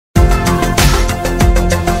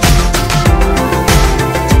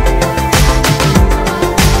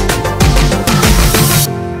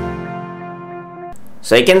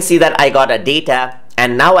So you can see that I got a data,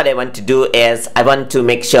 and now what I want to do is I want to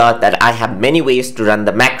make sure that I have many ways to run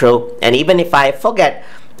the macro, and even if I forget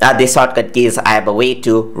the shortcut keys, I have a way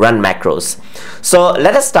to run macros. So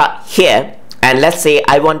let us start here, and let's say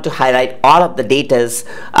I want to highlight all of the datas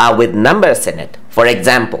with numbers in it, for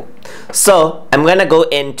example. So I'm gonna go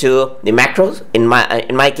into the macros. In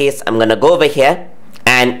my case, I'm gonna go over here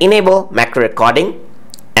and enable macro recording,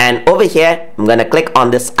 and over here I'm gonna click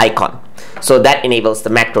on this icon. So that enables the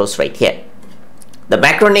macros right here. The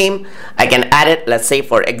macro name, I can add it, let's say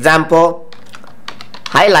for example,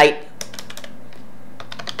 highlight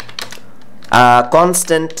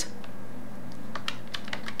constant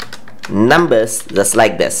numbers, just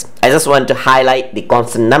like this. I just want to highlight the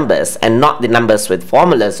constant numbers and not the numbers with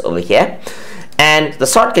formulas over here. And the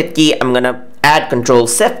shortcut key, I'm gonna add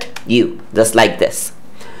Control-Shift-U, just like this.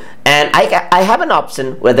 And I have an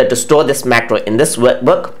option whether to store this macro in this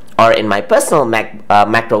workbook or in my personal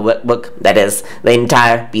macro workbook, that is the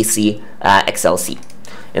entire PC Excel sheet.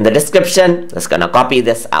 In the description, just gonna copy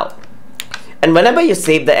this out. And whenever you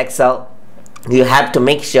save the Excel, you have to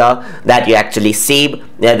make sure that you actually save,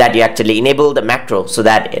 that you actually enable the macro so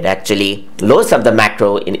that it actually loads up the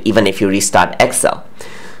macro even if you restart Excel.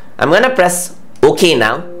 I'm gonna press OK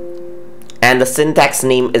now, and the syntax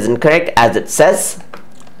name is incorrect as it says,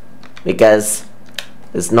 because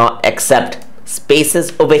it's not accept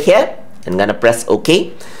spaces over here. I'm gonna press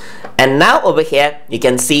OK, and now over here you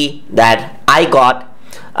can see that I got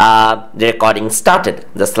the recording started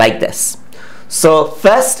just like this. So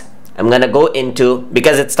first I'm gonna go into,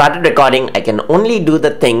 because it started recording, I can only do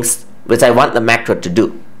the things which I want the macro to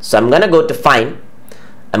do. So I'm gonna go to find,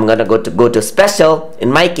 I'm gonna go to special.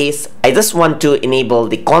 In my case, I just want to enable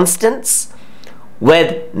the constants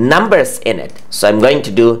with numbers in it. So I'm going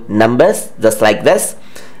to do numbers just like this,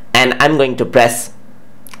 and I'm going to press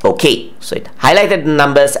OK. So it highlighted the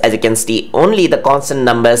numbers, as you can see, only the constant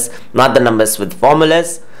numbers, not the numbers with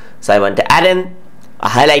formulas. So I want to add in a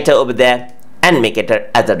highlighter over there and make it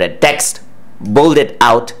as a red text, bold it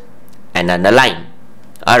out and underline.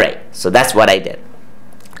 Alright, so that's what I did.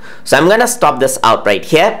 So I'm gonna stop this out right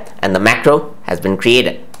here, and the macro has been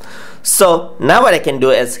created. So now what I can do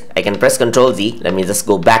is I can press Ctrl-Z. Let me just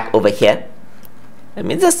go back over here. Let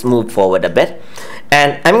me just move forward a bit,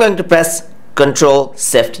 and I'm going to press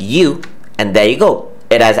Control-Shift-U, and there you go.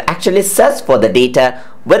 It has actually searched for the data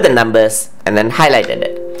with the numbers and then highlighted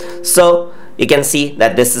it. So you can see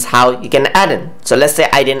that this is how you can add in. So let's say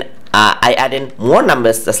I add in more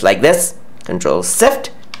numbers just like this.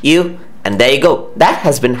 Control-Shift-U, and there you go. That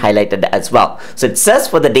has been highlighted as well. So it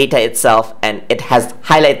searched for the data itself, and it has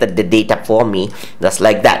highlighted the data for me just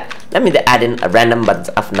like that. Let me add in a random bunch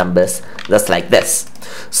of numbers just like this.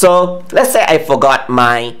 So let's say I forgot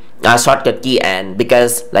my shortcut key, and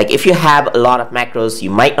because like if you have a lot of macros,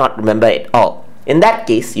 you might not remember it all. In that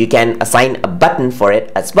case, you can assign a button for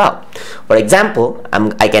it as well. For example,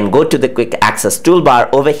 I can go to the quick access toolbar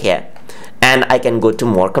over here, and I can go to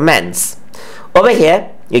more commands. Over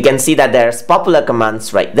here, you can see that there's popular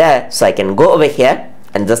commands right there. So I can go over here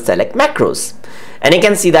and just select macros. And you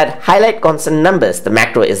can see that highlight constant numbers, the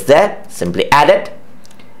macro is there. Simply add it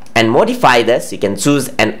and modify this. You can choose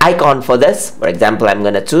an icon for this. For example, I'm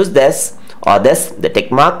going to choose this or this, the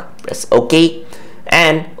tick mark. Press OK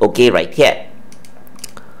and OK right here.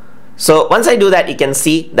 So once I do that, you can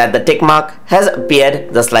see that the tick mark has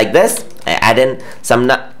appeared just like this. I add in some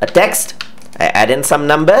text, I add in some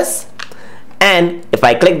numbers, and if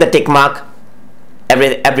I click the tick mark,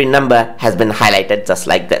 every number has been highlighted just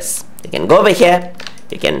like this. You can go over here,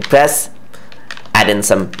 you can press, add in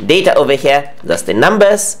some data over here, just the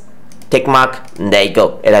numbers, tick mark, and there you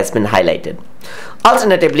go, it has been highlighted.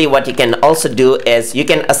 Alternatively, what you can also do is you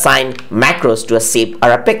can assign macros to a shape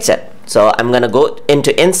or a picture. So I'm going to go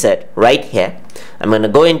into insert right here. I'm going to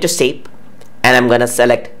go into shape, and I'm going to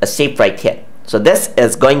select a shape right here. So this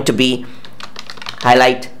is going to be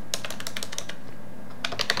highlight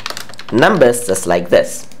numbers just like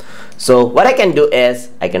this. So what I can do is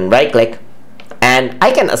I can right click and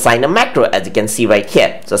I can assign a macro, as you can see right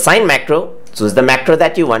here. So assign macro, choose the macro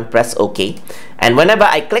that you want, press OK, and whenever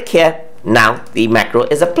I click here, now the macro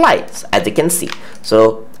is applied, as you can see.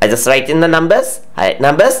 So I just write in the numbers, highlight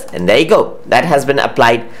numbers, and there you go. That has been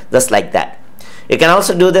applied just like that. You can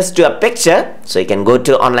also do this to a picture. So you can go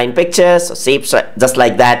to online pictures or shapes just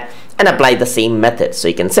like that and apply the same method. So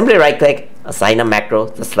you can simply right click, assign a macro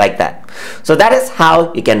just like that. So that is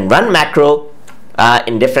how you can run macro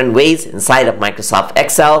in different ways inside of Microsoft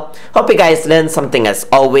Excel. Hope you guys learned something as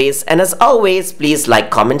always. And as always, please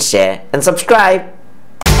like, comment, share, and subscribe.